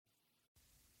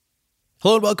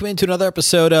Hello and welcome into another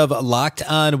episode of Locked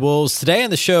On Wolves. Today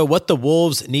on the show, what the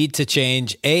Wolves need to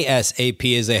change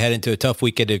ASAP as they head into a tough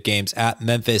weekend of games at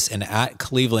Memphis and at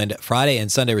Cleveland Friday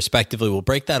and Sunday respectively. We'll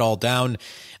break that all down.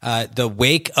 The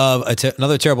wake of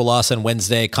another terrible loss on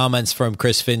Wednesday, comments from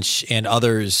Chris Finch and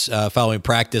others following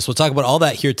practice. We'll talk about all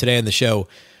that here today on the show.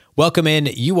 Welcome in.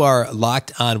 You are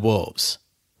Locked On Wolves.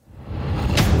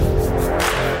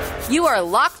 You are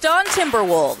Locked On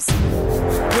Timberwolves,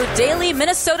 your daily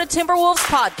Minnesota Timberwolves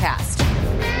podcast.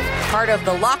 Part of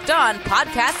the Locked On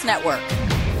Podcast Network.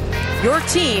 Your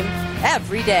team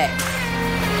every day.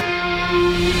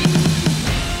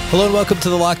 Hello and welcome to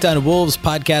the Locked On Wolves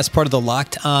podcast, part of the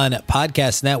Locked On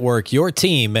Podcast Network, your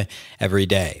team every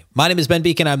day. My name is Ben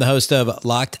Beacon. I'm the host of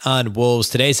Locked On Wolves.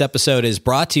 Today's episode is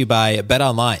brought to you by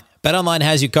BetOnline. BetOnline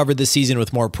has you covered this season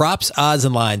with more props, odds,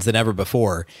 and lines than ever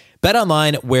before.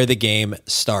 BetOnline, where the game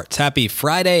starts. Happy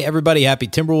Friday, everybody. Happy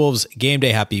Timberwolves game day.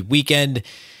 Happy weekend.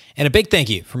 And a big thank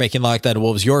you for making Locked On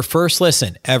Wolves your first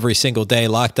listen every single day.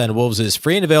 Locked On Wolves is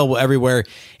free and available everywhere,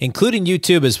 including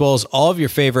YouTube, as well as all of your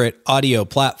favorite audio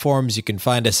platforms. You can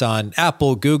find us on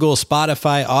Apple, Google,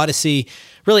 Spotify, Odyssey,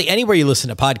 really anywhere you listen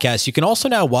to podcasts. You can also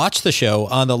now watch the show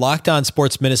on the Locked On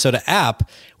Sports Minnesota app,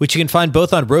 which you can find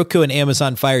both on Roku and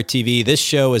Amazon Fire TV. This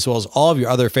show, as well as all of your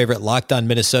other favorite Locked On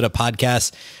Minnesota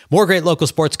podcasts. More great local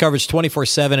sports coverage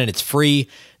 24/7, and it's free.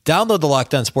 Download the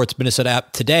Locked On Sports Minnesota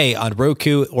app today on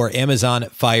Roku or Amazon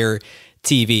Fire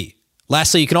TV.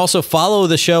 Lastly, you can also follow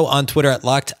the show on Twitter at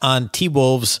Locked On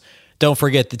T-Wolves. Don't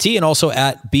forget the T, and also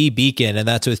at B Beacon, and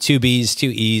that's with two B's,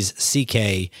 two E's,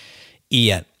 CKEN.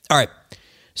 All right.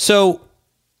 So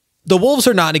the Wolves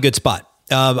are not in a good spot.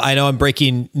 I know I'm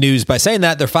breaking news by saying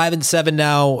that. They're 5-7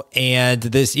 now, and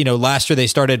this, last year they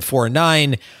started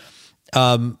 4-9.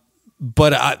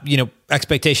 But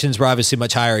expectations were obviously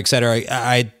much higher, et cetera.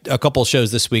 I had a couple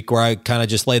shows this week where I kind of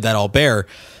just laid that all bare.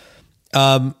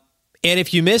 And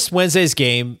if you missed Wednesday's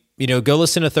game, go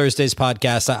listen to Thursday's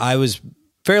podcast. I was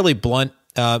fairly blunt.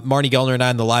 Marnie Gellner and I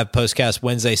on the live postcast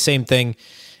Wednesday, same thing.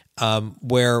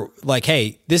 Where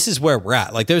hey, this is where we're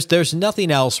at. There's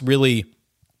nothing else really.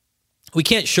 We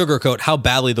can't sugarcoat how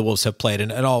badly the Wolves have played.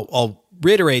 And I'll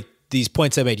reiterate these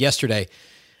points I made yesterday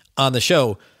on the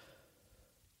show.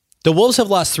 The Wolves have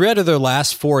lost 3 out of their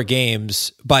last 4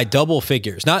 games by double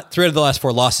figures. Not 3 out of the last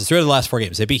 4 losses, 3 out of the last 4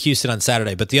 games. They beat Houston on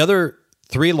Saturday, but the other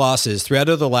 3 losses, 3 out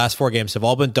of the last 4 games have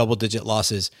all been double-digit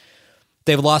losses.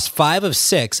 They've lost 5 of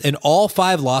 6, and all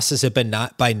 5 losses have been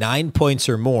not by 9 points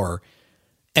or more.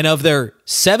 And of their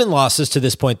 7 losses to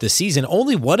this point this season,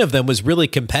 only one of them was really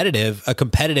competitive, a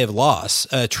competitive loss,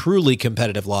 a truly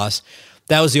competitive loss.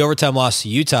 That was the overtime loss to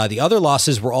Utah. The other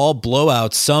losses were all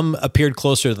blowouts. Some appeared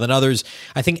closer than others.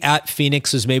 I think at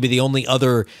Phoenix was maybe the only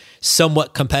other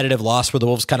somewhat competitive loss where the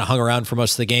Wolves kind of hung around for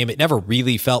most of the game. It never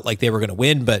really felt like they were going to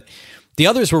win, but the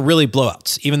others were really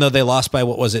blowouts. Even though they lost by,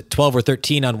 12 or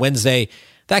 13 on Wednesday,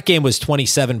 that game was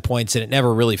 27 points and it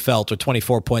never really felt, or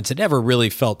 24 points. It never really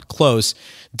felt close.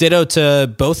 Ditto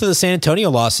to both of the San Antonio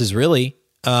losses, really.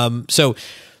 So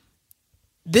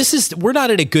we're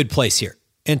not in a good place here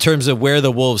in terms of where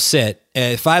the Wolves sit.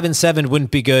 5-7 wouldn't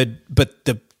be good, but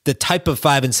the type of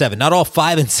 5-7, not all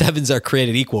 5-7s are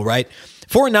created equal, right?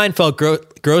 4-9 felt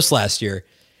gross last year.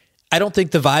 I don't think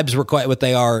the vibes were quite what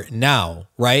they are now,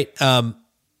 right?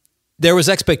 There was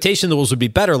expectation the Wolves would be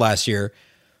better last year,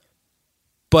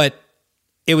 but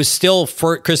it was still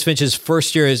for Chris Finch's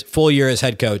full year as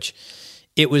head coach.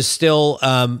 It was still,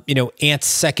 Ant's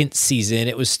second season.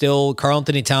 It was still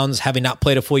Karl-Anthony Towns having not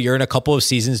played a full year in a couple of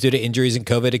seasons due to injuries and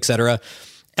COVID, et cetera.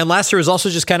 And last year was also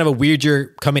just kind of a weird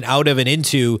year coming out of and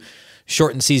into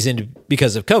shortened season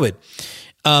because of COVID.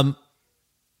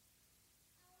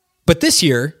 But this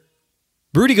year,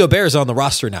 Rudy Gobert is on the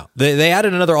roster now. They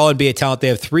added another All-NBA talent. They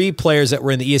have 3 players that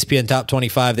were in the ESPN Top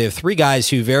 25. They have 3 guys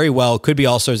who very well could be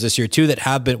All-Stars this year. 2 that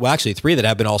have been, 3 that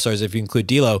have been All-Stars if you include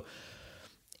D'Lo.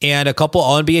 And a couple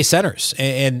All-NBA centers,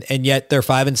 and yet they're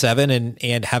 5-7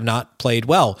 and have not played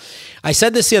well. I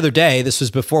said this the other day. This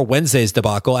was before Wednesday's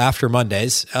debacle, after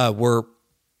Monday's. We're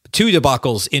 2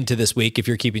 debacles into this week, if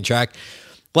you're keeping track.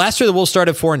 Last year, the Wolves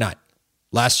started 4-9.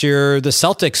 Last year, the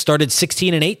Celtics started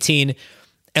 16-18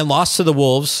 and lost to the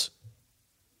Wolves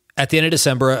at the end of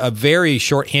December, a very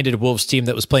short-handed Wolves team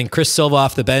that was playing Chris Silva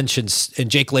off the bench, and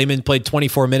Jake Layman played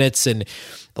 24 minutes, and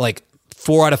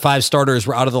 4 out of 5 starters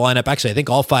were out of the lineup. Actually, I think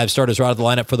all 5 starters were out of the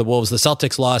lineup for the Wolves. The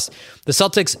Celtics lost. The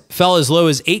Celtics fell as low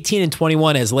as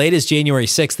 18-21 as late as January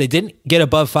 6th. They didn't get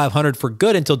above 500 for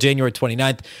good until January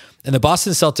 29th. And the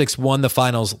Boston Celtics won the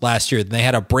finals last year. They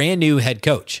had a brand new head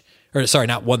coach.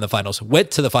 Not won the finals.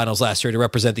 Went to the finals last year to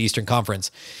represent the Eastern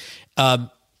Conference.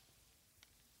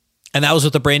 And that was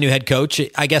with a brand new head coach.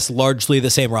 I guess largely the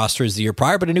same roster as the year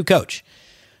prior, but a new coach.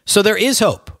 So there is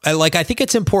hope. I think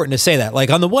it's important to say that.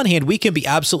 Like, on the one hand, we can be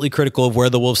absolutely critical of where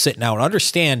the Wolves sit now and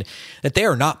understand that they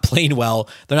are not playing well.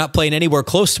 They're not playing anywhere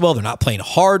close to well. They're not playing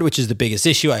hard, which is the biggest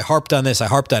issue. I harped on this. I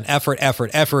harped on effort.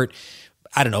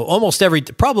 I don't know,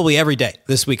 probably every day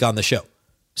this week on the show.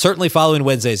 Certainly following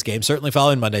Wednesday's game, certainly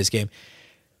following Monday's game.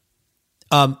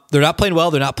 They're not playing well.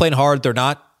 They're not playing hard. They're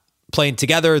not playing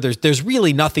together. There's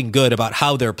really nothing good about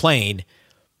how they're playing.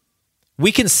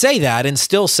 We can say that and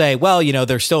still say, well,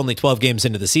 they're still only 12 games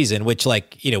into the season, which,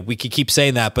 we could keep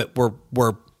saying that, but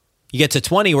you get to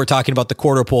 20, we're talking about the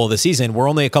quarter pole of the season. We're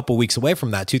only a couple weeks away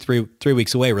from that, 3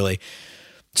 weeks away, really.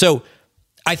 So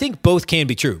I think both can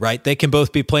be true, right? They can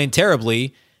both be playing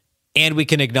terribly, and we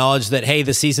can acknowledge that, hey,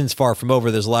 the season's far from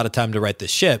over. There's a lot of time to right this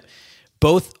ship.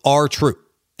 Both are true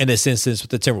in this instance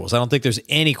with the Timberwolves. I don't think there's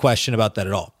any question about that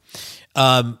at all.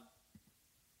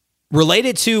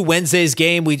 Related to Wednesday's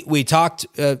game, we talked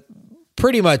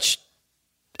pretty much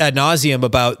ad nauseum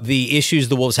about the issues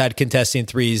the Wolves had contesting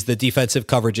threes, the defensive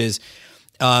coverages.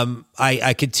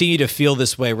 I continue to feel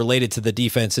this way related to the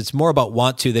defense. It's more about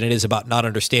want to than it is about not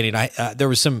understanding. There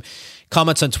was some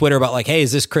comments on Twitter about hey,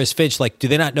 is this Chris Finch? Do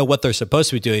they not know what they're supposed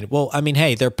to be doing? Well, I mean,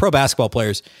 hey, they're pro basketball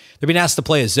players. They're being asked to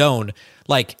play a zone.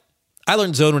 I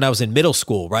learned zone when I was in middle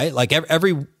school, right?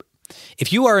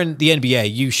 If you are in the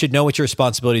NBA, you should know what your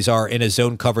responsibilities are in a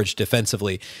zone coverage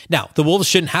defensively. Now, the Wolves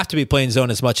shouldn't have to be playing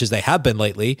zone as much as they have been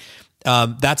lately.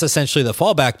 That's essentially the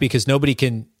fallback because nobody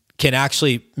can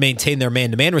actually maintain their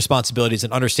man-to-man responsibilities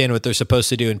and understand what they're supposed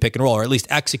to do in pick and roll, or at least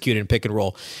execute in pick and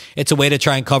roll. It's a way to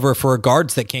try and cover for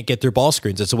guards that can't get through ball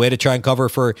screens. It's a way to try and cover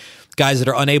for guys that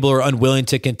are unable or unwilling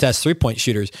to contest three-point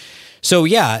shooters. So,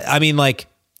 yeah, I mean,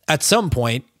 at some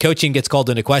point, coaching gets called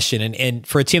into question, and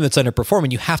for a team that's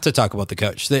underperforming, you have to talk about the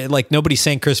coach. Nobody's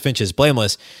saying Chris Finch is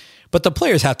blameless, but the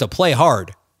players have to play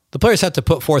hard. The players have to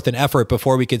put forth an effort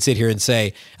before we can sit here and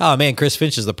say, "Oh man, Chris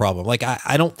Finch is the problem."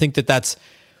 I don't think that's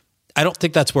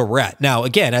where we're at now.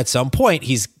 Again, at some point,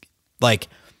 he's the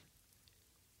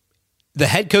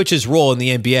head coach's role in the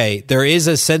NBA. There is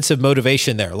a sense of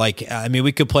motivation there.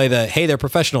 We could play they're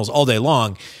professionals all day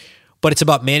long, but it's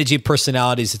about managing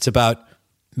personalities. It's about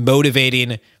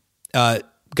motivating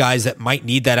guys that might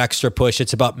need that extra push.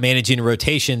 It's about managing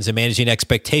rotations and managing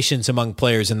expectations among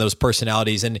players and those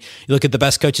personalities. And you look at the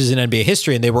best coaches in NBA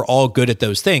history, and they were all good at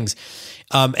those things.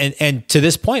 And to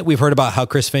this point, we've heard about how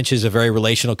Chris Finch is a very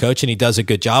relational coach, and he does a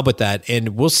good job with that.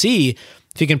 And we'll see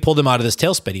if he can pull them out of this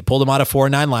tailspin. He pulled them out of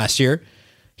 4-9 last year.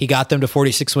 He got them to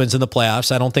 46 wins in the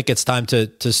playoffs. I don't think it's time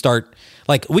to start.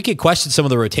 We could question some of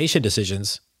the rotation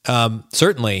decisions,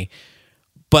 certainly.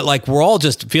 But we're all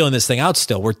just feeling this thing out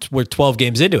still. We're 12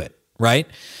 games into it, right?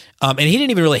 And he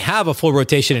didn't even really have a full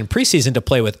rotation in preseason to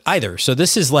play with either. So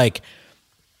this is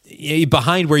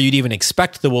behind where you'd even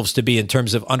expect the Wolves to be in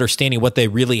terms of understanding what they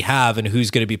really have and who's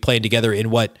going to be playing together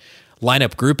in what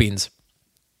lineup groupings.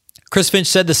 Chris Finch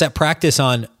said this at practice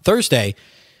on Thursday.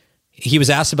 He was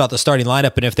asked about the starting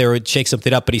lineup and if they would shake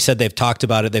something up, but he said they've talked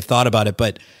about it, they've thought about it,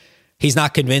 but he's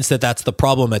not convinced that that's the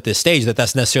problem at this stage, that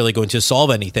that's necessarily going to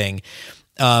solve anything.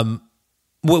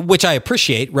 Which I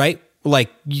appreciate, right?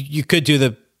 You could do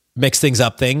the mix things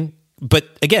up thing, but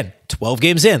again, 12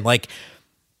 games in,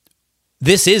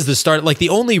 this is the start. The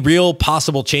only real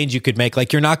possible change you could make,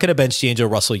 you're not going to bench D'Angelo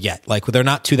Russell yet. They're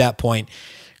not to that point.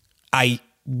 I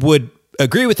would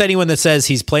agree with anyone that says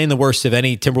he's playing the worst of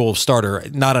any Timberwolves starter.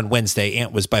 Not on Wednesday.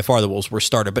 Ant was by far the Wolves' worst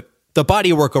starter, but the body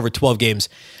of work over 12 games,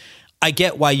 I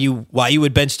get why you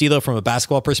would bench D'Lo from a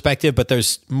basketball perspective, but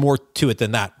there's more to it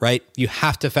than that, right? You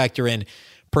have to factor in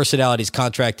personalities,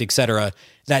 contract, etc.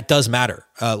 That does matter,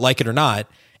 like it or not.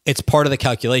 It's part of the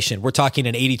calculation. We're talking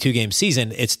an 82-game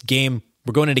season.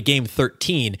 We're going into game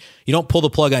 13. You don't pull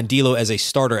the plug on D'Lo as a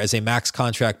starter, as a max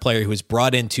contract player who was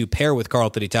brought in to pair with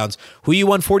Karl-Anthony Towns, who you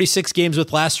won 46 games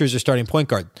with last year as your starting point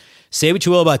guard. Say what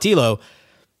you will about D'Lo,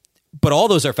 but all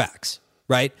those are facts,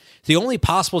 right? The only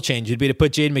possible change would be to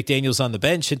put Jaden McDaniels on the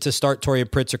bench and to start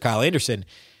Taurean Prince or Kyle Anderson.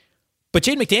 But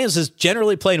Jaden McDaniels is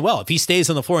generally playing well. If he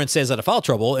stays on the floor and stays out of foul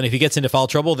trouble, and if he gets into foul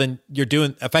trouble, then you're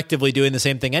effectively doing the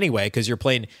same thing anyway because you're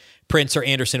playing Prince or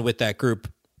Anderson with that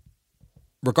group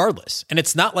regardless. And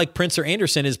it's not like Prince or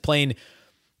Anderson is playing,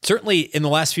 certainly in the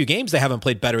last few games, they haven't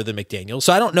played better than McDaniels.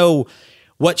 So I don't know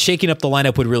what shaking up the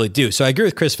lineup would really do. So I agree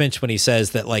with Chris Finch when he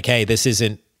says that hey, this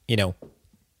isn't,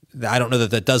 I don't know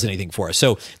that does anything for us.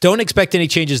 So don't expect any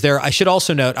changes there. I should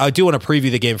also note, I do want to preview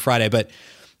the game Friday, but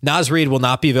Naz Reid will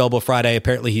not be available Friday.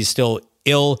 Apparently he's still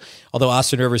ill, although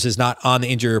Austin Rivers is not on the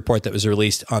injury report that was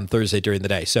released on Thursday during the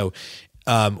day. So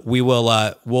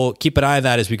We'll keep an eye on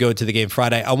that as we go into the game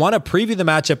Friday. I want to preview the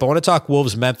matchup. I want to talk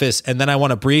Wolves-Memphis, and then I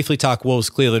want to briefly talk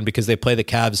Wolves-Cleveland because they play the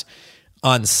Cavs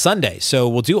on Sunday. So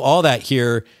we'll do all that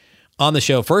here on the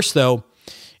show. First, though,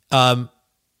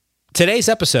 today's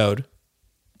episode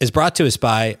is brought to us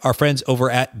by our friends over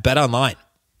at BetOnline.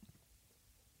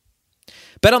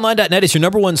 BetOnline.net is your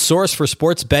number one source for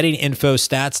sports betting info,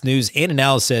 stats, news, and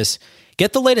analysis.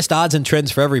 Get the latest odds and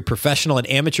trends for every professional and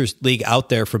amateur league out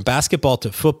there, from basketball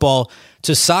to football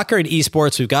to soccer and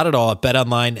esports. We've got it all at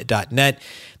betonline.net.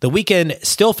 The weekend,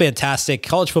 still fantastic.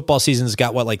 College football season's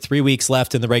got, 3 weeks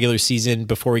left in the regular season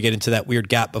before we get into that weird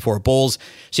gap before bowls.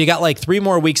 So you got 3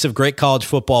 more weeks of great college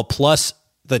football, plus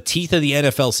the teeth of the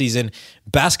NFL season,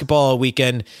 basketball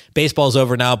weekend, baseball's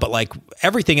over now, but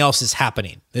everything else is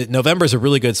happening. November is a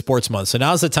really good sports month. So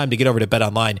now's the time to get over to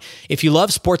BetOnline. If you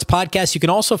love sports podcasts, you can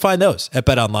also find those at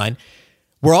BetOnline.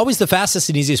 We're always the fastest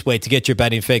and easiest way to get your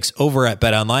betting fix over at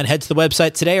BetOnline. Head to the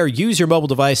website today or use your mobile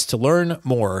device to learn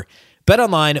more.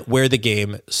 BetOnline, where the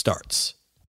game starts.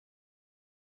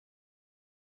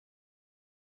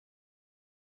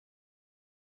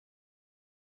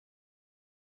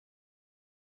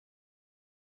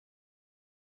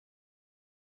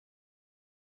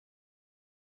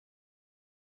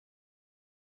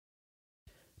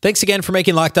 Thanks again for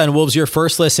making Locked On Wolves your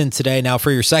first listen today. Now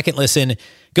for your second listen,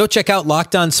 go check out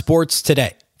Locked On Sports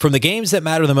Today. From the games that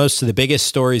matter the most to the biggest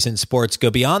stories in sports,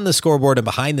 go beyond the scoreboard and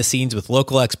behind the scenes with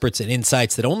local experts and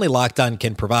insights that only Locked On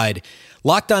can provide.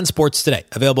 Locked On Sports Today,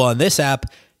 available on this app,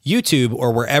 YouTube,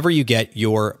 or wherever you get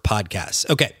your podcasts.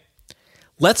 Okay,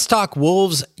 let's talk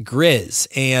Wolves Grizz.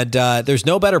 And there's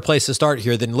no better place to start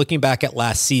here than looking back at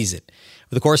last season.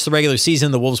 Over the course of the regular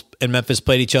season, the Wolves and Memphis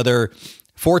played each other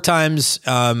 4 times.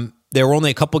 There were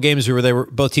only a couple games where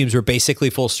both teams were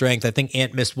basically full strength. I think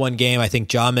Ant missed 1 game. I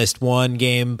think Ja missed 1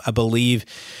 game, I believe.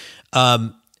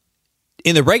 In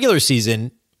the regular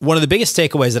season, one of the biggest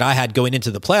takeaways that I had going into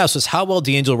the playoffs was how well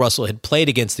D'Angelo Russell had played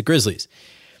against the Grizzlies.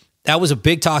 That was a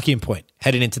big talking point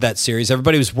heading into that series.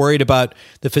 Everybody was worried about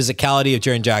the physicality of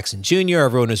Jaren Jackson Jr.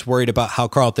 Everyone was worried about how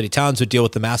Karl-Anthony Towns would deal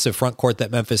with the massive front court that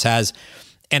Memphis has,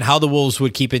 and how the Wolves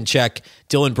would keep in check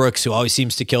Dillon Brooks, who always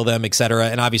seems to kill them, et cetera,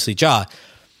 and obviously Ja.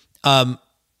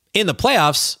 In the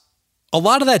playoffs, a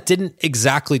lot of that didn't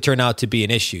exactly turn out to be an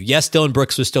issue. Yes, Dillon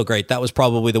Brooks was still great. That was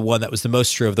probably the one that was the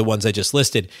most true of the ones I just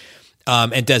listed.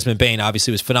 And Desmond Bane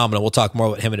obviously was phenomenal. We'll talk more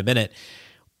about him in a minute.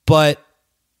 But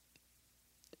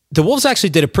the Wolves actually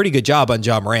did a pretty good job on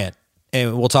Ja Morant,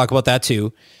 and we'll talk about that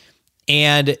too.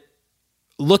 And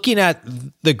looking at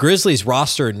the Grizzlies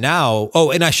roster now,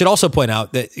 and I should also point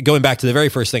out that, going back to the very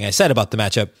first thing I said about the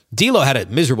matchup, D'Lo had a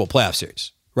miserable playoff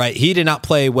series, right? He did not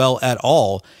play well at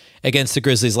all against the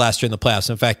Grizzlies last year in the playoffs.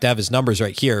 In fact, I have his numbers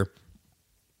right here,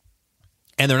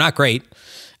 and they're not great.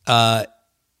 D'Lo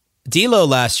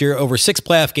last year, over 6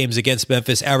 playoff games against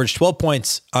Memphis, averaged 12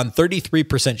 points on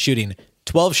 33% shooting,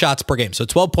 12 shots per game. So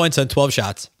 12 points on 12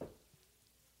 shots,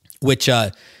 which,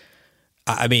 that's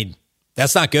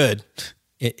not good.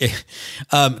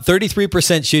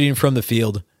 33% shooting from the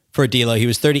field for D'Lo. He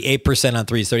was 38% on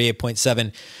threes,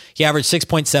 38.7. He averaged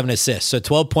 6.7 assists. So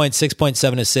 12 points,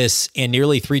 6.7 assists, and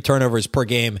nearly 3 turnovers per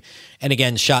game. And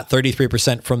again, shot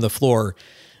 33% from the floor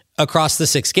across the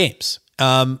 6 games.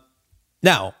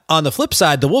 Now, on the flip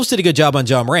side, the Wolves did a good job on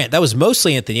Ja Morant. That was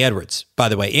mostly Anthony Edwards, by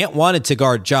the way. Ant wanted to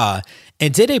guard Ja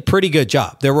and did a pretty good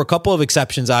job. There were a couple of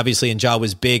exceptions, obviously, and Ja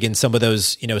was big in some of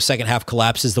those, second half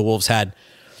collapses the Wolves had.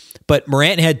 But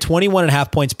Morant had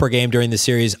 21.5 points per game during the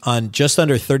series on just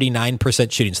under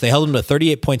 39% shooting. So they held him to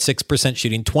 38.6%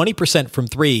 shooting, 20% from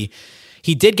 3.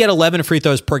 He did get 11 free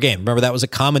throws per game. Remember, that was a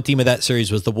common theme of that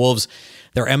series, was the Wolves,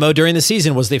 their MO during the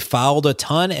season was they fouled a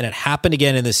ton, and it happened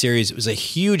again in the series. It was a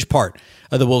huge part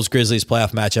of the Wolves-Grizzlies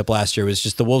playoff matchup last year. It was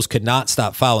just the Wolves could not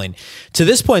stop fouling. To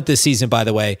this point this season, by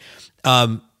the way,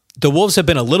 the Wolves have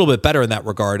been a little bit better in that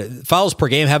regard. Fouls per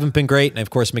game haven't been great, and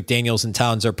of course McDaniels and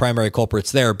Towns are primary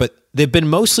culprits there, but they've been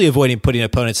mostly avoiding putting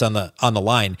opponents on the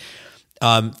line.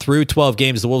 Through 12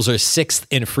 games, the Wolves are 6th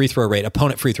in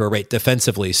opponent free throw rate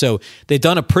defensively. So they've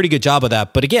done a pretty good job of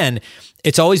that. But again,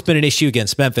 it's always been an issue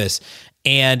against Memphis.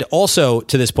 And also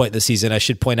to this point in the season, I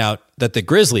should point out that the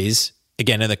Grizzlies,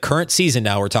 again, in the current season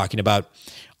now we're talking about,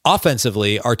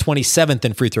 offensively are 27th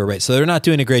in free throw rate. So they're not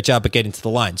doing a great job at getting to the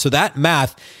line. So that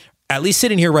math, at least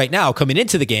sitting here right now, coming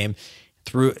into the game,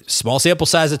 through small sample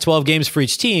size of 12 games for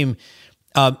each team,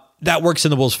 that works in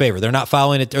the Wolves' favor. They're not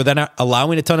fouling it, or they're not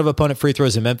allowing a ton of opponent free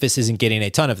throws, and Memphis isn't getting a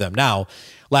ton of them. Now,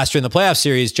 last year in the playoff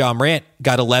series, Ja Morant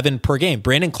got 11 per game.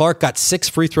 Brandon Clark got 6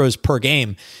 free throws per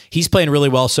game. He's playing really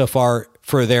well so far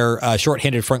for their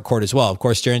shorthanded front court as well. Of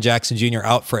course, Jaren Jackson Jr.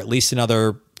 out for at least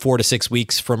another 4 to 6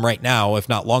 weeks from right now, if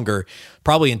not longer,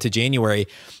 probably into January.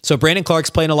 So Brandon Clarke's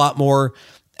playing a lot more.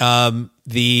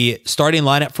 The starting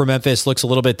lineup for Memphis looks a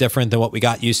little bit different than what we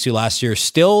got used to last year.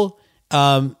 Still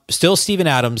Steven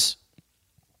Adams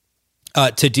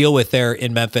to deal with there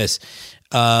in Memphis.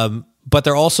 But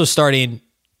they're also starting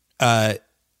Santi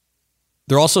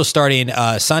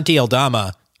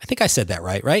Aldama. I think I said that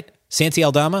right? Santi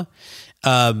Aldama?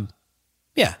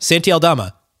 Santi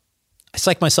Aldama. I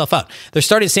psyched myself out. They're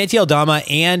starting Santi Aldama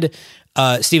and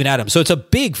Steven Adams. So it's a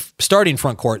big starting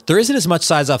front court. There isn't as much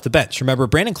size off the bench. Remember,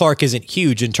 Brandon Clarke isn't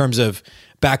huge in terms of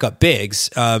backup bigs.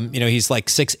 He's like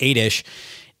 6'8"-ish.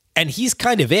 And he's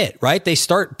kind of it, right? They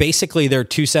start basically their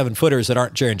 2 7-footers that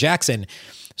aren't Jaren Jackson.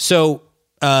 So,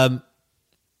 the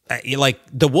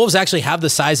Wolves actually have the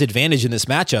size advantage in this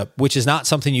matchup, which is not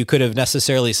something you could have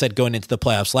necessarily said going into the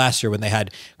playoffs last year when they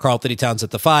had Karl-Anthony Towns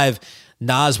at the 5.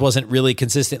 Nas wasn't really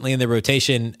consistently in the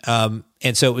rotation. And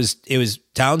so it was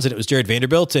Towns and it was Jared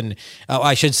Vanderbilt. And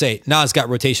I should say Nas got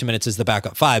rotation minutes as the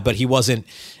backup 5, but he wasn't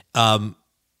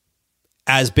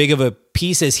as big of a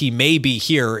piece as he may be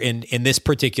here in this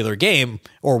particular game,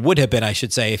 or would have been, I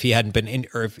should say, if he hadn't been in,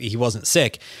 or if he wasn't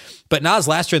sick. But Nas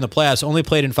last year in the playoffs only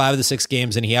played in 5 of the 6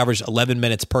 games, and he averaged 11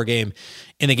 minutes per game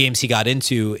in the games he got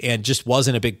into, and just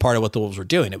wasn't a big part of what the Wolves were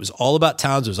doing. It was all about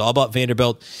Towns. It was all about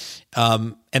Vanderbilt.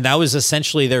 And that was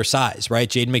essentially their size, right?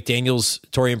 Jaden McDaniels,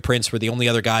 Taurean Prince were the only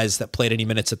other guys that played any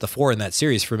minutes at the 4 in that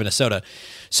series for Minnesota.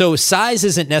 So size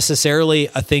isn't necessarily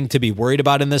a thing to be worried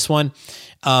about in this one.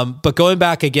 But going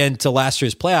back again to last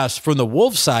year's playoffs, from the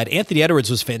Wolves side, Anthony Edwards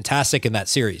was fantastic in that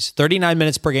series. 39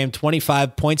 minutes per game,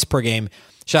 25 points per game,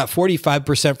 shot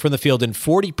 45% from the field and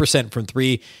 40% from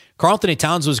 3. Karl-Anthony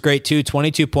Towns was great too,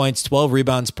 22 points, 12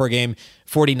 rebounds per game,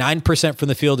 49% from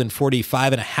the field and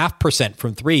 45.5%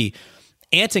 from 3.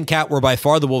 Ant and Cat were by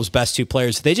far the Wolves' best 2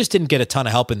 players. They just didn't get a ton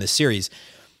of help in this series.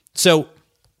 So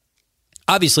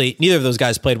obviously, neither of those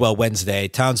guys played well Wednesday.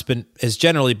 Towns has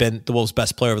generally been the Wolves'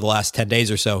 best player over the last 10 days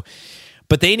or so.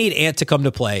 But they need Ant to come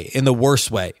to play in the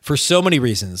worst way for so many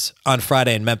reasons on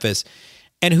Friday in Memphis.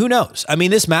 And who knows? I mean,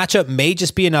 this matchup may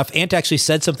just be enough. Ant actually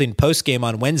said something post-game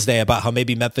on Wednesday about how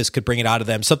maybe Memphis could bring it out of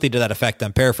them, something to that effect.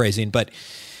 I'm paraphrasing. But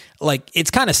it's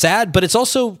kind of sad, but it's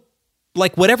also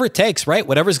whatever it takes, right?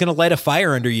 Whatever's going to light a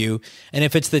fire under you. And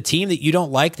if it's the team that you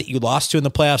don't like that you lost to in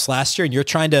the playoffs last year and you're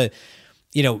trying to,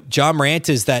 Ja Morant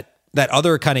is that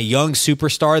other kind of young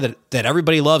superstar that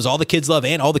everybody loves, all the kids love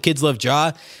Ant, all the kids love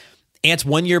Ja. Ant's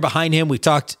 1 year behind him. We've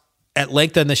talked at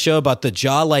length on the show about the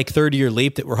Ja-like third-year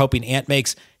leap that we're hoping Ant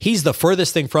makes. He's the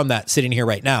furthest thing from that sitting here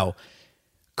right now.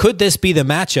 Could this be the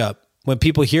matchup when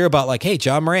people hear about hey,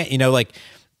 Ja Morant,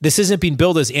 this isn't being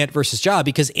billed as Ant versus Ja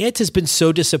because Ant has been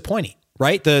so disappointing,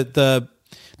 right? The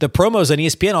promos on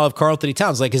ESPN all have Karl-Anthony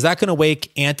Towns. Is that going to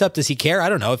wake Ant up? Does he care? I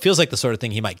don't know. It feels like the sort of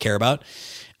thing he might care about.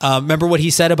 Remember what he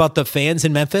said about the fans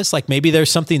in Memphis? Maybe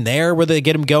there's something there where they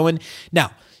get him going.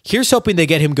 Now, here's hoping they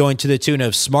get him going to the tune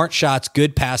of smart shots,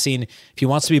 good passing. If he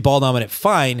wants to be ball dominant,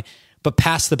 fine, but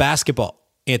pass the basketball,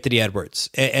 Anthony Edwards,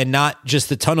 and not just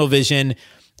the tunnel vision,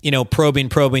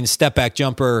 probing, step back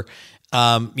jumper,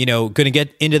 going to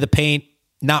get into the paint,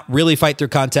 not really fight through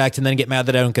contact, and then get mad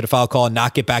that I don't get a foul call and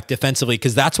not get back defensively,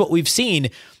 because that's what we've seen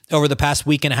over the past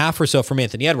week and a half or so from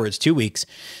Anthony Edwards, 2 weeks.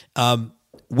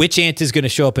 Which Ant is going to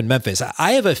show up in Memphis?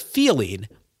 I have a feeling,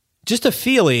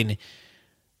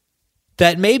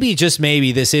 that maybe, just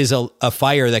maybe, this is a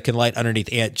fire that can light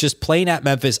underneath Ant. Just playing at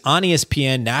Memphis on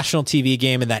ESPN, national TV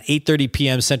game in that 8:30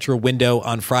 p.m. Central window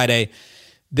on Friday.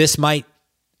 This might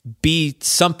be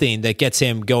something that gets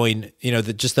him going.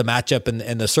 Just the matchup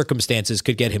and the circumstances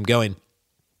could get him going.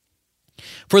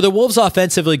 For the Wolves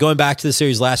offensively, going back to the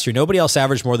series last year, nobody else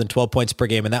averaged more than 12 points per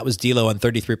game, and that was D'Lo on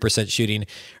 33% shooting.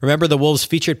 Remember, the Wolves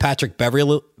featured Patrick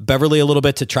Beverley a little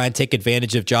bit to try and take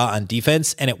advantage of Ja on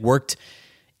defense, and it worked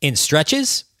in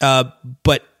stretches,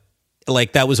 but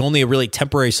that was only a really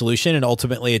temporary solution, and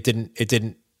ultimately it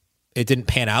didn't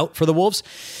pan out for the Wolves.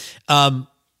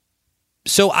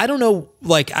 So I don't know,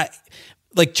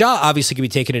 Ja obviously can be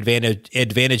taken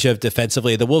advantage of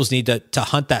defensively. The Wolves need to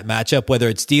hunt that matchup, whether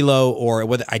it's D'Lo or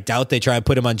whether, I doubt they try and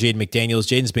put him on Jaden McDaniels.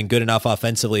 Jaden's been good enough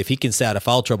offensively. If he can stay out of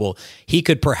foul trouble, he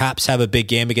could perhaps have a big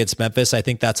game against Memphis. I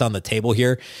think that's on the table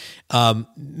here.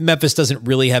 Memphis doesn't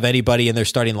really have anybody in their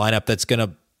starting lineup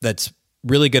that's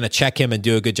really going to check him and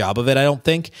do a good job of it, I don't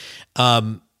think.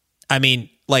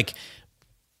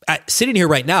 Sitting here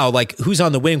right now, who's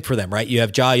on the wing for them, right? You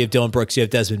have Ja, you have Dillon Brooks, you have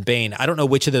Desmond Bane. I don't know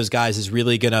which of those guys is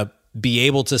really going to be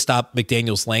able to stop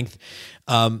McDaniel's length.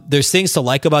 There's things to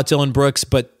like about Dillon Brooks,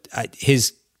 but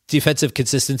his defensive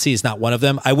consistency is not one of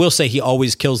them. I will say he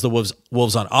always kills the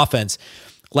Wolves on offense.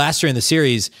 Last year in the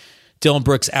series, Dillon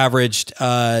Brooks averaged,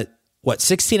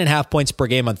 16 and a half points per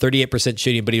game on 38%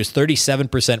 shooting, but he was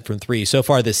 37% from three. So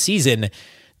far this season,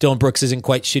 Dillon Brooks isn't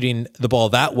quite shooting the ball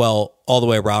that well all the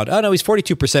way around. Oh no, he's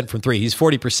 42% from three. He's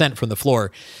 40% from the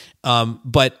floor.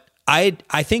 But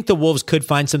I think the Wolves could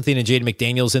find something in Jaden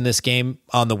McDaniels in this game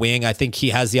on the wing. I think he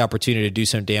has the opportunity to do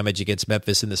some damage against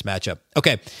Memphis in this matchup.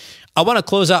 Okay, I want to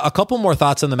close out a couple more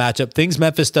thoughts on the matchup. Things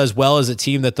Memphis does well as a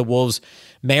team that the Wolves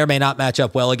may or may not match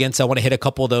up well against. I want to hit a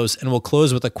couple of those, and we'll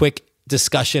close with a quick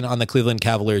discussion on the Cleveland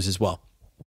Cavaliers as well.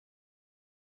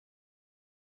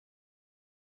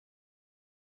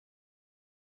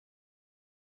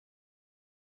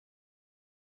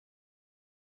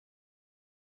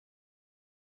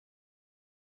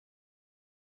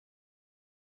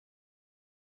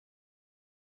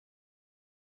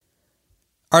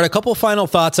 All right, a couple final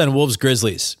thoughts on Wolves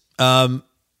Grizzlies.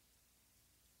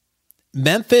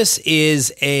 Memphis is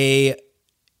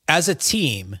as a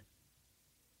team,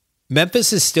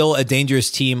 Memphis is still a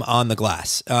dangerous team on the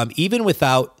glass. Even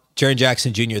without Jaren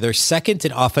Jackson Jr., they're second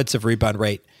in offensive rebound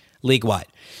rate league-wide.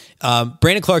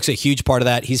 Brandon Clark's a huge part of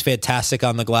that. He's fantastic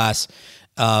on the glass,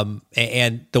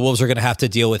 and the Wolves are going to have to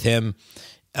deal with him.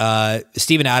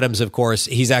 Steven Adams, of course,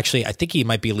 I think he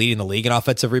might be leading the league in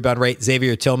offensive rebound rate.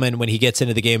 Xavier Tillman, when he gets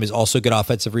into the game, is also a good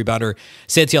offensive rebounder.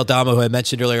 Santi Aldama, who I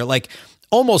mentioned earlier, like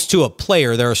almost to a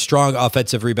player, they're a strong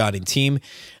offensive rebounding team.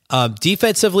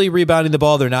 Defensively rebounding the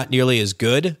ball, they're not nearly as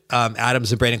good.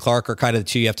 Adams and Brandon Clark are kind of the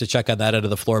two you have to check on that end of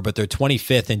the floor, but they're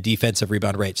 25th in defensive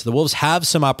rebound rate. So the Wolves have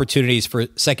some opportunities for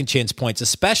second chance points,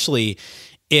 especially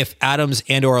if Adams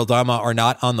and or Aldama are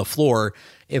not on the floor.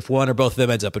 If one or both of them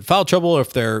ends up in foul trouble, or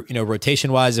if they're,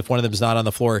 rotation wise, if one of them is not on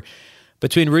the floor.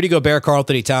 Between Rudy Gobert, Karl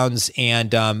Anthony Towns,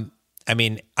 and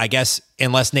I guess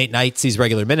unless Nate Knight sees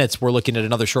regular minutes, we're looking at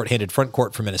another shorthanded front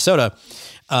court for Minnesota.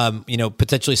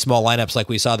 Potentially small lineups like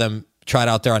we saw them tried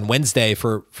out there on Wednesday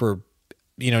for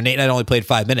Nate Knight only played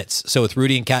 5 minutes. So with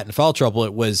Rudy and Cat in foul trouble,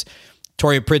 it was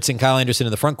Taurean Prince and Kyle Anderson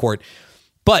in the front court.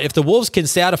 But if the Wolves can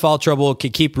stay out of foul trouble,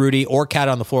 can keep Rudy or Cat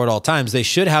on the floor at all times, they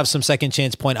should have some second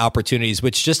chance point opportunities,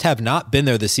 which just have not been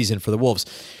there this season for the Wolves.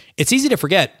 It's easy to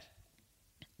forget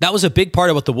that was a big part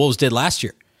of what the Wolves did last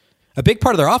year. A big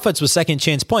part of their offense was second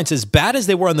chance points. As bad as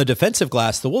they were on the defensive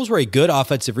glass, the Wolves were a good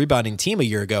offensive rebounding team a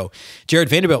year ago. Jared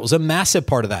Vanderbilt was a massive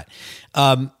part of that.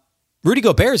 Rudy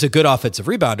Gobert is a good offensive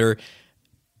rebounder,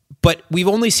 but we've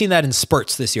only seen that in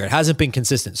spurts this year. It hasn't been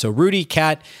consistent. So Rudy,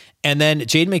 Cat, and then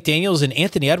Jaden McDaniels and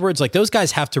Anthony Edwards, like those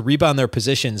guys have to rebound their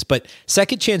positions, but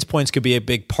second chance points could be a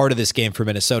big part of this game for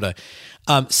Minnesota.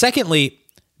 Secondly,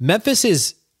 Memphis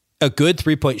is a good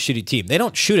three-point shooting team. They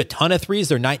don't shoot a ton of threes.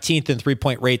 They're 19th in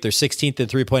three-point rate. They're 16th in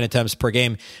three-point attempts per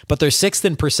game, but they're 6th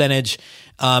in percentage.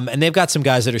 And they've got some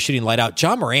guys that are shooting light out.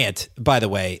 Ja Morant, by the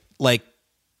way, like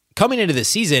coming into this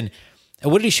season,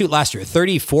 and what did he shoot last year?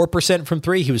 34% from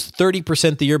three. He was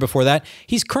 30% the year before that.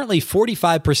 He's currently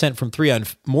 45% from three on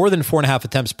more than 4.5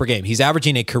 attempts per game. He's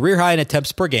averaging a career high in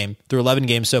attempts per game through 11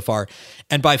 games so far,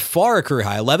 and by far a career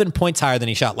high, 11 points higher than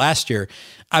he shot last year.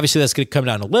 Obviously, that's going to come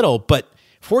down a little, but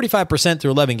 45%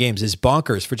 through 11 games is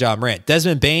bonkers for Ja Morant.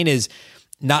 Desmond Bane is,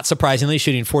 not surprisingly,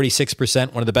 shooting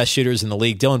 46%, one of the best shooters in the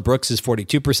league. Dillon Brooks is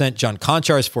 42%. John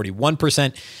Conchar is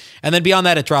 41%. And then beyond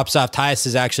that, it drops off.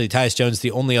 Tyus Jones, the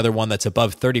only other one that's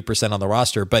above 30% on the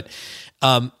roster. But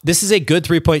this is a good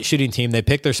three-point shooting team. They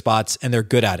pick their spots, and they're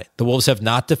good at it. The Wolves have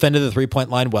not defended the three-point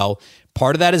line well.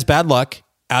 Part of that is bad luck.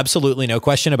 Absolutely, no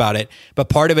question about it. But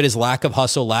part of it is lack of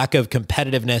hustle, lack of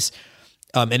competitiveness,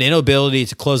 an inability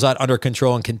to close out under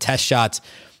control and contest shots.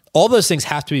 All those things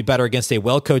have to be better against a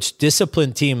well-coached,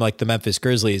 disciplined team like the Memphis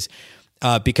Grizzlies,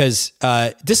 because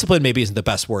discipline maybe isn't the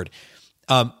best word.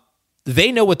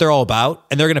 They know what they're all about,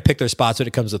 and they're going to pick their spots when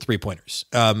it comes to three-pointers.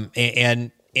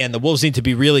 And the Wolves need to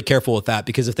be really careful with that,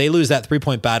 because if they lose that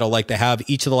three-point battle like they have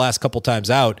each of the last couple times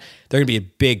out, they're going to be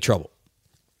in big trouble.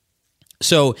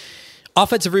 So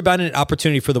offensive rebounding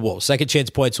opportunity for the Wolves. Second chance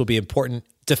points will be important.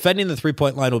 Defending the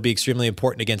three-point line will be extremely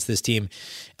important against this team.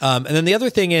 And then the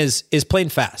other thing is playing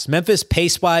fast. Memphis,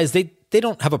 pace-wise, they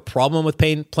don't have a problem with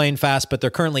playing fast, but they're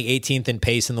currently 18th in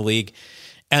pace in the league.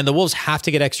 And the Wolves have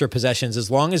to get extra possessions as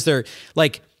long as they're,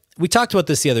 like, we talked about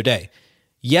this the other day.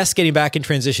 Yes, getting back in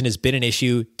transition has been an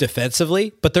issue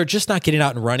defensively, but they're just not getting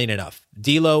out and running enough.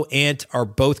 D'Lo, Ant are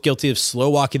both guilty of slow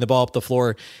walking the ball up the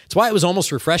floor. It's why it was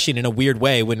almost refreshing in a weird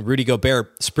way when Rudy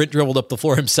Gobert sprint dribbled up the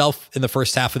floor himself in the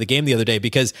first half of the game the other day,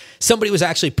 because somebody was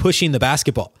actually pushing the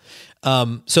basketball.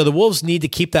 So the Wolves need to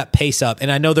keep that pace up.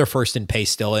 And I know they're first in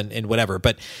pace still and whatever,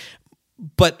 but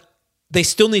they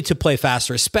still need to play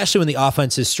faster, especially when the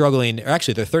offense is struggling. Or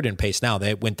actually, they're third in pace now.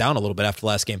 They went down a little bit after the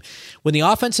last game. When the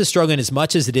offense is struggling as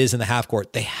much as it is in the half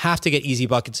court, they have to get easy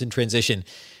buckets in transition.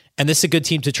 And this is a good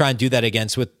team to try and do that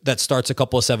against. That starts a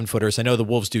couple of 7-footers. I know the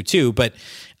Wolves do too, but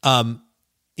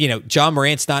John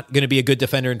Morant's not going to be a good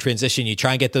defender in transition. You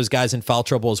try and get those guys in foul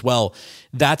trouble as well.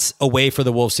 That's a way for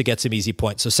the Wolves to get some easy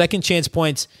points. So second chance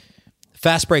points,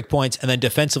 fast break points, and then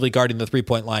defensively guarding the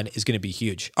 3-point line is going to be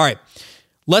huge. All right.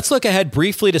 Let's look ahead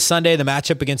briefly to Sunday, the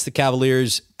matchup against the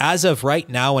Cavaliers. As of right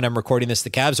now, when I'm recording this, the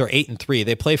Cavs are 8-3.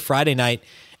 They play Friday night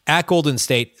at Golden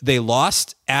State. They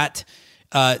lost at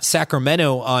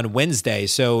Sacramento on Wednesday,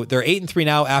 so they're 8-3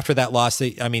 now. After that loss,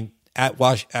 at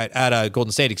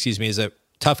Golden State, is a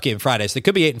tough game Friday, so they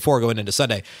could be 8-4 going into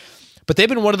Sunday. But they've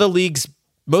been one of the league's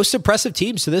most impressive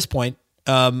teams to this point.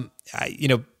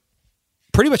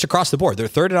 Pretty much across the board. They're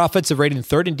third in offensive rating,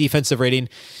 third in defensive rating.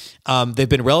 They've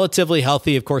been relatively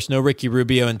healthy. Of course, no Ricky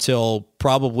Rubio until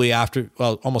probably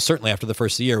almost certainly after the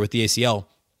first year with the ACL.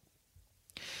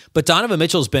 But Donovan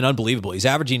Mitchell's been unbelievable. He's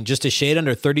averaging just a shade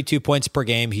under 32 points per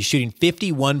game. He's shooting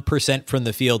 51% from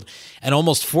the field and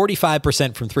almost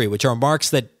 45% from three, which are marks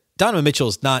that Donovan Mitchell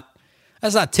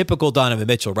that's not typical Donovan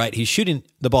Mitchell, right? He's shooting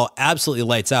the ball absolutely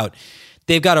lights out.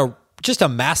 They've got just a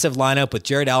massive lineup with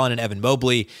Jared Allen and Evan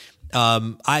Mobley.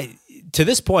 To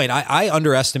this point, I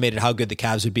underestimated how good the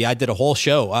Cavs would be. I did a whole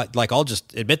show, I'll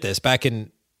just admit this, back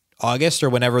in August or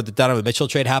whenever the Donovan Mitchell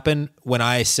trade happened, when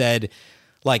I said,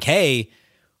 hey,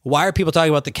 why are people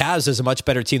talking about the Cavs as a much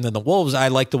better team than the Wolves? I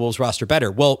like the Wolves roster better.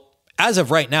 Well, as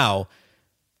of right now,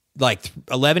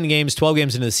 11 games, 12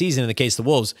 games into the season, in the case of the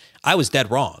Wolves, I was dead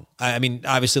wrong. I mean,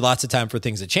 obviously lots of time for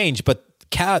things to change, but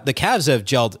the Cavs have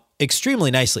gelled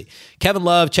extremely nicely. Kevin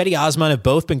Love, Cedi Osman have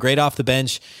both been great off the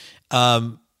bench.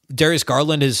 Darius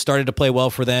Garland has started to play well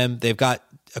for them. They've got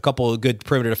a couple of good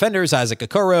perimeter defenders, Isaac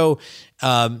Okoro.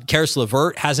 Karis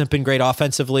LeVert hasn't been great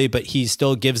offensively, but he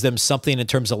still gives them something in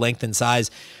terms of length and size.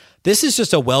 This is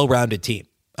just a well-rounded team.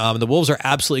 The Wolves are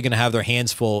absolutely going to have their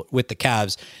hands full with the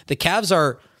Cavs. The Cavs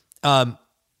are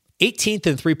 18th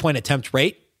in three-point attempt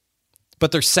rate,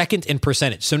 but they're second in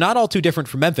percentage. So not all too different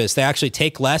from Memphis. They actually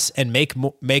take less and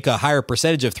make a higher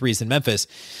percentage of threes than Memphis.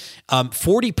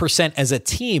 40% as a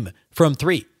team from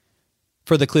three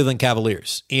for the Cleveland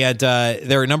Cavaliers. And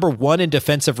they're number one in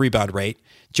defensive rebound rate.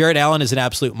 Jared Allen is an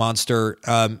absolute monster.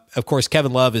 Of course,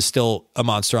 Kevin Love is still a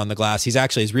monster on the glass.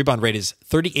 His rebound rate is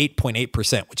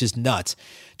 38.8%, which is nuts.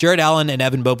 Jared Allen and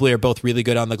Evan Mobley are both really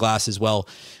good on the glass as well.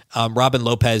 Robin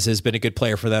Lopez has been a good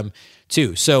player for them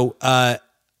too. So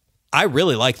I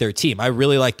really like their team. I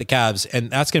really like the Cavs, and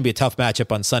that's going to be a tough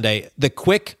matchup on Sunday.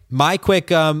 My quick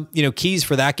keys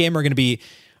for that game are going to be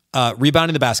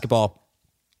rebounding the basketball.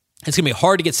 It's going to be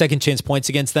hard to get second chance points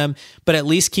against them, but at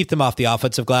least keep them off the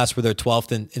offensive glass where they're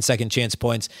 12th in second chance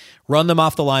points. Run them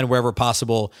off the line wherever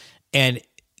possible, and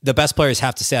the best players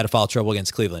have to stay out of foul trouble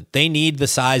against Cleveland. They need the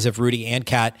size of Rudy and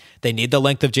Cat. They need the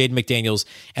length of Jaden McDaniels,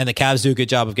 and the Cavs do a good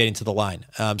job of getting to the line.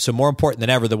 So more important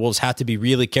than ever, the Wolves have to be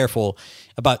really careful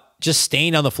about just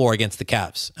staying on the floor against the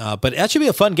Cavs. But that should be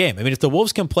a fun game. I mean, if the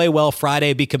Wolves can play well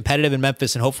Friday, be competitive in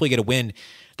Memphis, and hopefully get a win,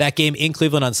 that game in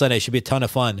Cleveland on Sunday should be a ton of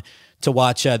fun to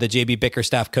watch the JB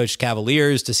Bickerstaff coached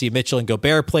Cavaliers, to see Mitchell and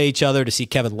Gobert play each other, to see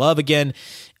Kevin Love again.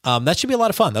 That should be a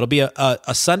lot of fun. That'll be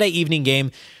a Sunday evening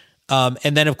game.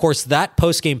 And then, of course, that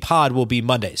post-game pod will be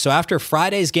Monday. So after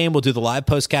Friday's game, we'll do the live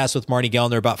postcast with Marty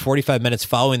Gellner about 45 minutes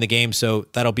following the game. So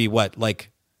that'll be I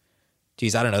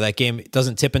don't know. That game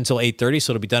doesn't tip until 8:30,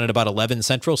 so it'll be done at about 11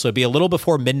 Central. So it'll be a little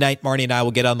before midnight. Marty and I will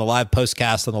get on the live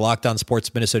postcast on the Locked On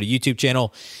Sports Minnesota YouTube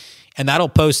channel, and that'll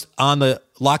post on the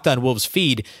Locked On Wolves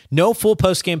feed. No full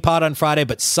post-game pod on Friday,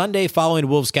 but Sunday following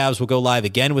Wolves Cavs will go live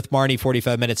again with Marty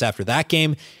 45 minutes after that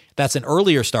game. That's an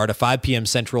earlier start, a 5 p.m.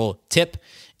 Central tip.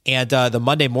 And the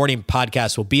Monday morning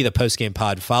podcast will be the post-game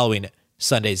pod following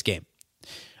Sunday's game.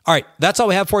 All right, that's all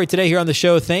we have for you today here on the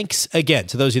show. Thanks again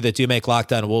to those of you that do make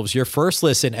Locked On Wolves your first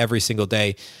listen every single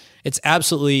day. It's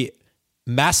absolutely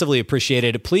massively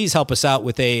appreciated. Please help us out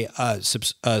with a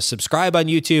subscribe on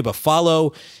YouTube, a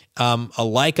follow, a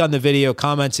like on the video,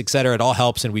 comments, etc. It all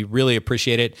helps, and we really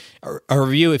appreciate it. A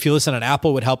review, if you listen on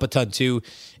Apple, would help a ton too.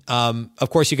 Of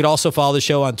course, you could also follow the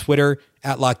show on Twitter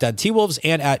at Locked On T-Wolves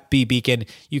and at B-Beacon.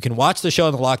 You can watch the show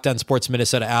on the Locked On Sports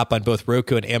Minnesota app on both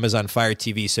Roku and Amazon Fire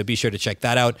TV, so be sure to check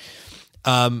that out.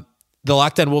 The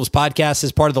Locked On Wolves podcast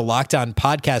is part of the Locked On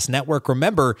Podcast Network.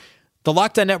 Remember, The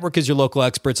Locked On Network is your local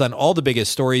experts on all the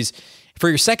biggest stories. For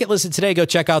your second listen today, go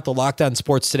check out the Locked On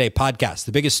Sports Today podcast,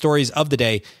 the biggest stories of the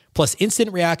day, plus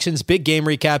instant reactions, big game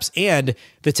recaps, and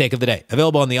the take of the day.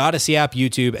 Available on the Odyssey app,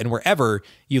 YouTube, and wherever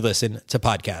you listen to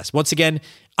podcasts. Once again,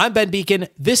 I'm Ben Beecken.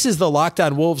 This is the Locked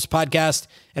On Wolves podcast,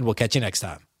 and we'll catch you next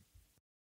time.